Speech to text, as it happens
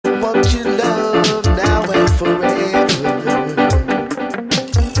want your love now and forever.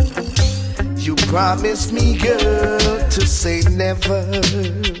 You promised me, girl, to say never.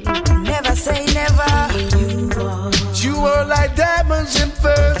 Never say never. You are like diamonds and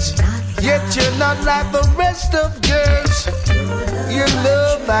pearls, yet you're not like the rest of girls. Your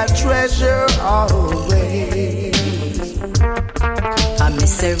love I treasure always. I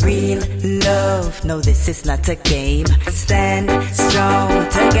miss a real love. No, this is not a game. Stand strong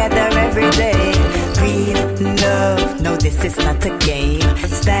together every day. Real love. No, this is not a game.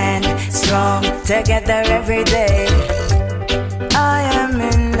 Stand strong together every day. I am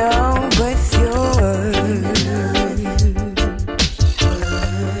in love with you.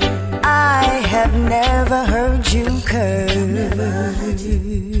 I have never heard you curse.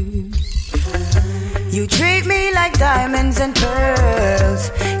 You treat me like diamonds and pearls.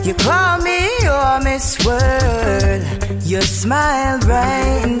 You call me your Miss World. Your smile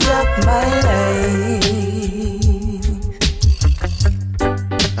brightens up my life.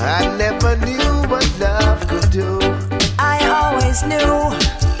 I never knew what love could do. I always knew.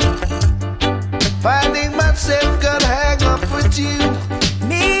 Finding myself gonna hang up with you.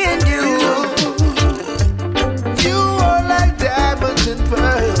 Me and you. You are like diamonds and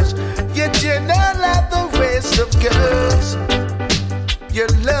pearls, yet you're not like the rest of girls. Your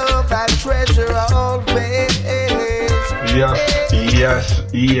love I treasure always.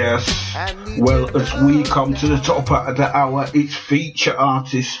 Yes. Well, as we come to the top of the hour, it's feature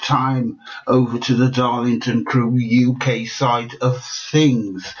artist time. Over to the Darlington crew, UK side of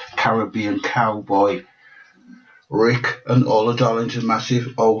things. Caribbean Cowboy, Rick and all the Darlington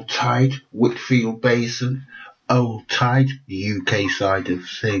Massive, Old Tide, Whitfield Basin, Old Tide, UK side of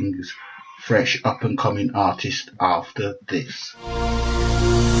things. Fresh up and coming artist after this.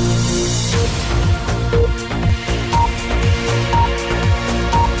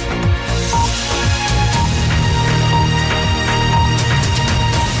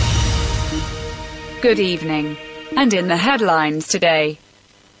 Good evening. And in the headlines today,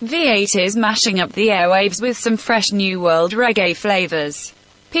 V8 is mashing up the airwaves with some fresh new world reggae flavors.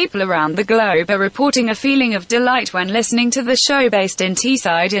 People around the globe are reporting a feeling of delight when listening to the show based in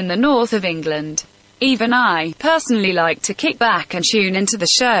Teesside in the north of England. Even I, personally, like to kick back and tune into the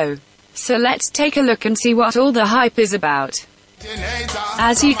show. So let's take a look and see what all the hype is about.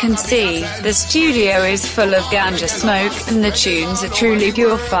 As you can see, the studio is full of ganja smoke, and the tunes are truly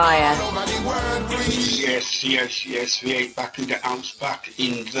pure fire. Yes, V8 back in the house, back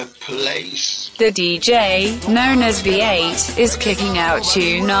in the place. The DJ, known as V8, is kicking out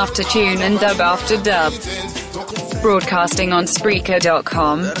tune after tune and dub after dub. Broadcasting on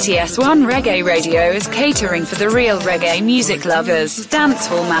Spreaker.com, TS1 Reggae Radio is catering for the real reggae music lovers,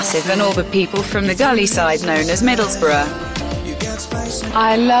 dancehall massive and all the people from the gully side known as Middlesbrough.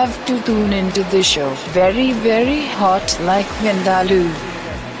 I love to tune into the show. Very, very hot like Vindaloo.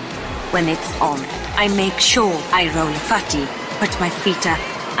 When it's on, I make sure I roll a fatty, put my feet up,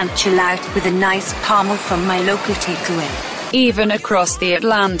 and chill out with a nice caramel from my local takeaway. Even across the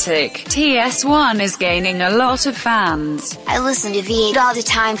Atlantic, TS1 is gaining a lot of fans. I listen to V8 all the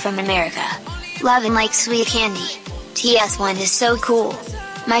time from America. Loving like sweet candy. TS1 is so cool.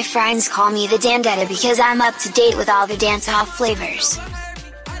 My friends call me the Dandetta because I'm up to date with all the dancehall flavors.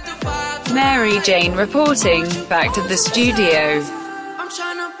 Mary Jane reporting, back to the studio.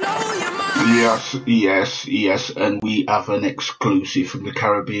 Yes, and we have an exclusive from the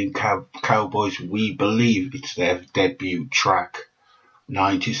Caribbean Cowboys. We believe it's their debut track,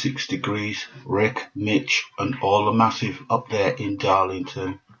 96 Degrees, Rick, Mitch, and all the massive up there in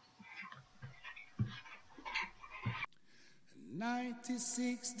Darlington.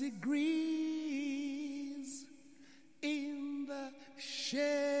 96 degrees in the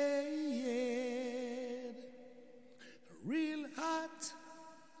shade, real hot,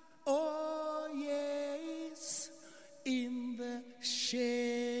 oh yes, in the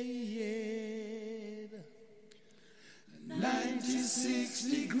shade. 96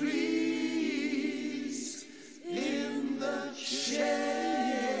 degrees in the shade,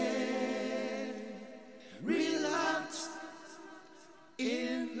 real hot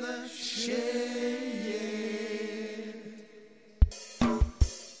in the shade.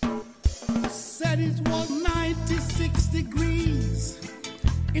 Said it was 96 degrees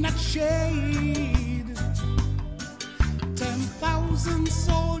in a shade. 10,000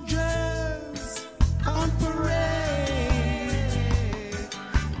 soldiers on parade.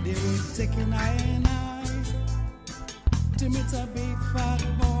 They were taking eye and eye to meet a big fat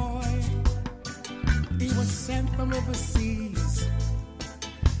boy. He was sent from overseas,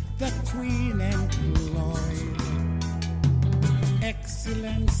 the Queen employed.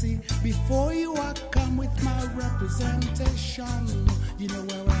 Excellency, before you I come with my representation. You know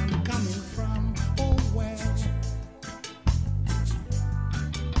where I'm coming from, oh well.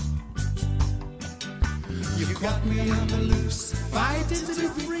 You caught me on the loose, fighting to be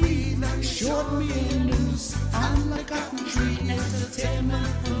free. Showed me a noose, I'm like a tree.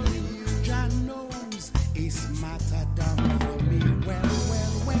 Entertainment for you, John knows it's matter done for me. Well,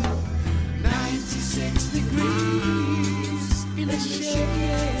 96 degrees in the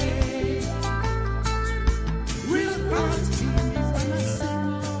shade. Real party when I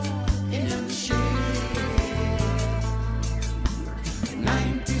sing in the shade.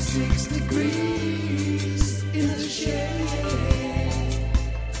 96 degrees in the shade.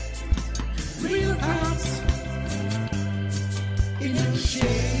 Real hot in the shade.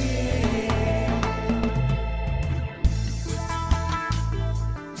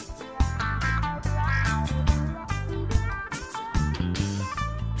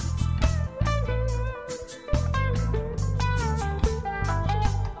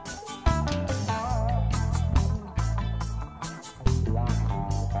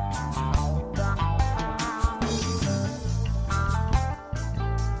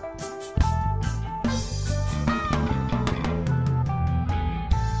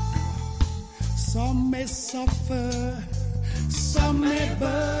 Some may suffer, some may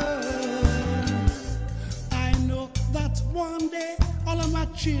burn. I know that one day all of my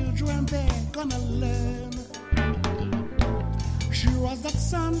children, they're gonna learn. Sure as that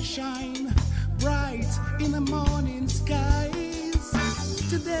sunshine, bright in the morning skies.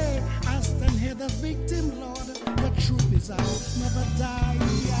 Today I stand here the victim, Lord. The truth is I'll never die.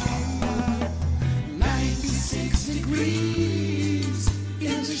 96 degrees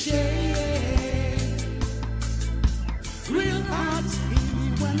in the shade. Real hearts hear me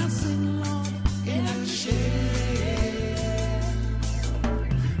when I sing, Lord, in the shade.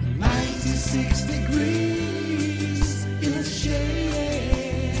 96 degrees in the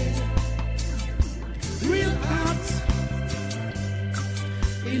shade. Real hearts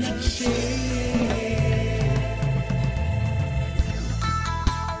in the shade.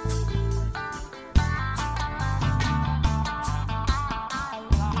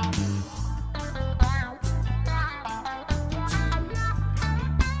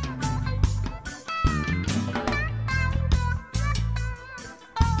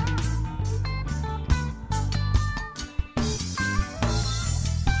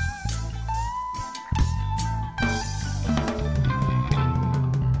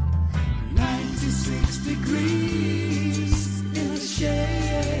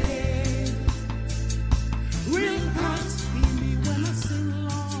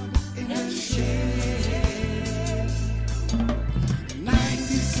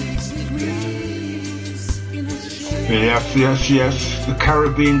 Yes, the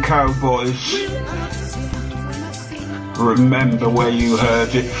Caribbean Cowboys. Remember where you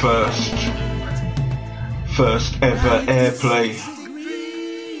heard it first. First ever airplay.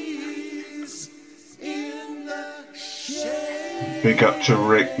 Big up to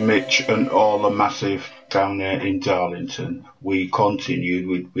Rick, Mitch and all the massive down there in Darlington. We continued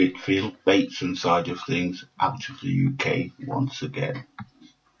with Whitfield Bateson side of things out of the UK once again.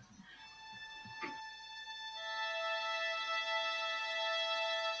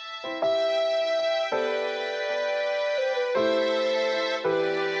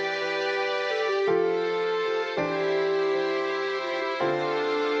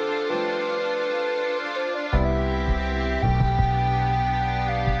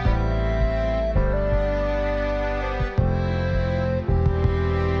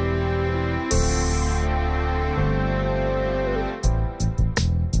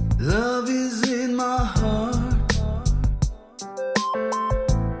 Love is in my heart.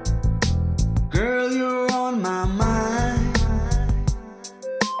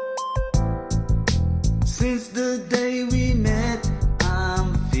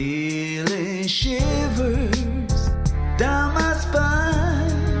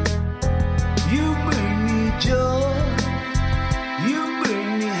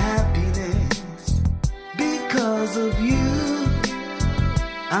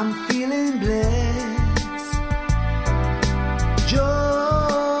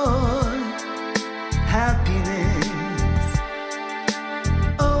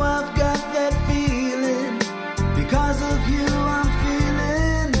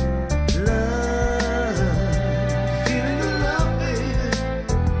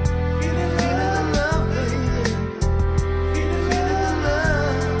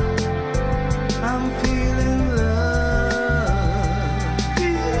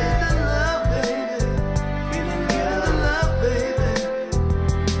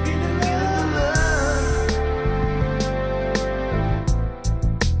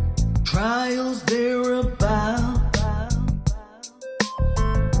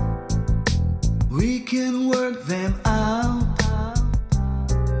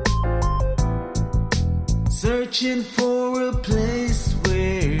 searching for a place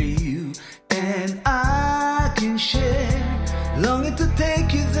where you and I can share, longing to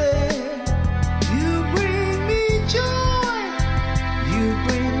take you there. You bring me joy, you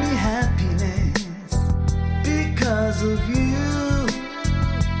bring me happiness. Because of you,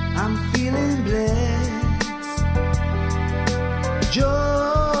 I'm feeling blessed. Joy,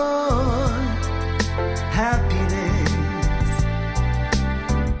 happiness.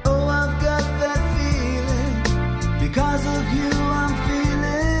 Oh, I've got that feeling. Because of you, I'm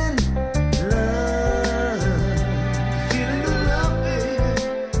feeling love. Feeling the love, baby.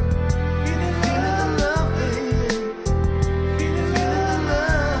 Feeling the love, baby. Feeling the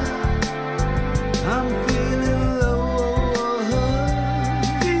love. I'm feeling love.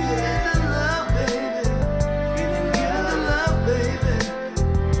 Feeling the love, baby. Feeling the love, baby.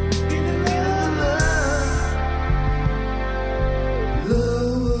 Feeling the love.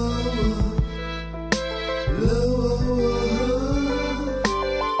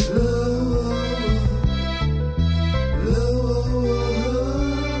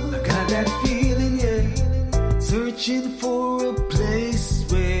 I got that feeling, yeah. Searching for a place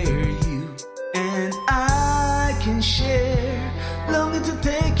where you and I can share, longing to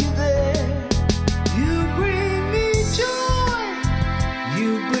take you there. You bring me joy, you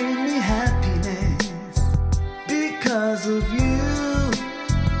bring me happiness. Because of you,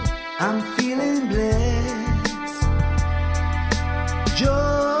 I'm feeling blessed.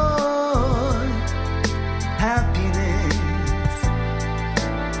 Joy, happiness.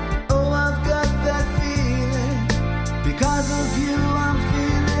 Oh, I've got that feeling. Because of you, I'm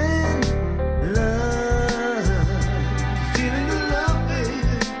feeling love. Feeling the love,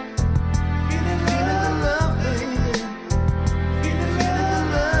 baby. Feeling the love, baby. Feeling the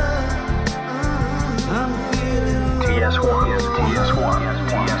love. I'm feeling TS1.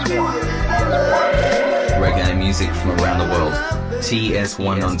 Reggae music from around the world.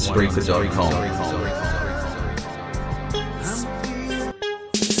 TS1 on Spreaker.com.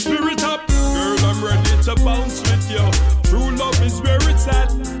 Spirit up, girl, I'm ready to bounce with you. True love is where it's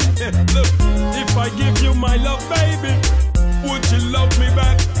at. Look, if I give you my love, baby, would you love me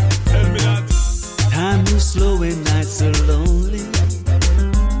back? Tell me that. time moves slow and nights are lonely.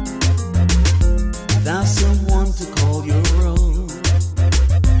 Without someone to call your own.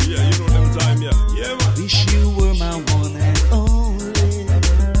 Yeah, you know them time, yeah. Yeah, man. Wish you were my one and only.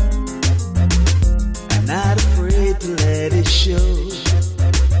 I'm not afraid to let it show.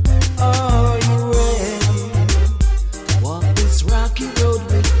 Are you ready to walk this rocky road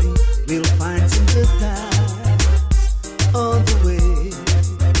with me? We'll find some good times on the way.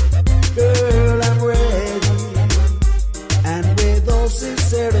 Girl, I'm ready, and with all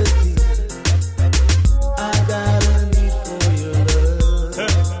sincerity, I got a need for your love.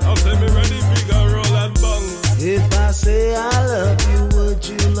 Hey, I'll say me ready, figure roll and bounce. If I say I love you, would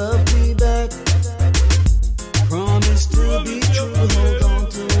you love me back? Promise to be true, hold on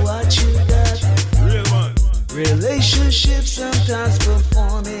to what you got. Real man. Relationships sometimes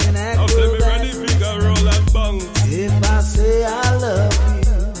perform in I'll say me ready, acrobats. figure roll and bounce. If I say I love you,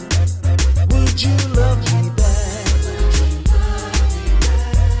 would you love me back?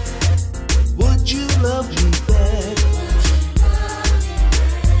 Would you love me back?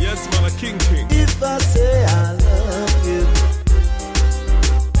 Yes, man, a king. If I say I love you,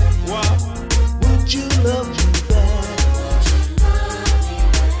 Wow. would you love me back?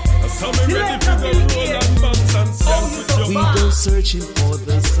 I saw me ready, figure roll and bounce and stand with We your go searching for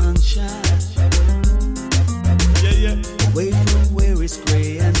the sunshine, Yeah, yeah. away from where it's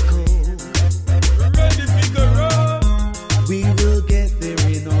gray and cold. Ready, figure roll. We will get there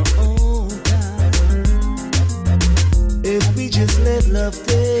in our own time, if we just let love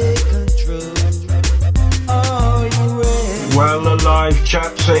take control. Are you ready? Well, the live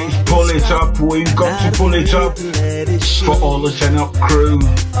chat says pull it up. We've got to pull it up Let it show. for all the 10 Up crew.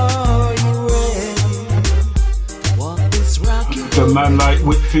 Are you ready? Walk this rocky The road man like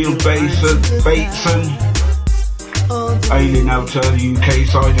Whitfield Bateson, on the ailing out to the UK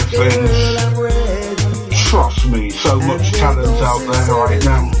side of girl, things. I'm ready. Trust me, so much talent out there right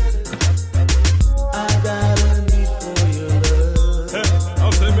now.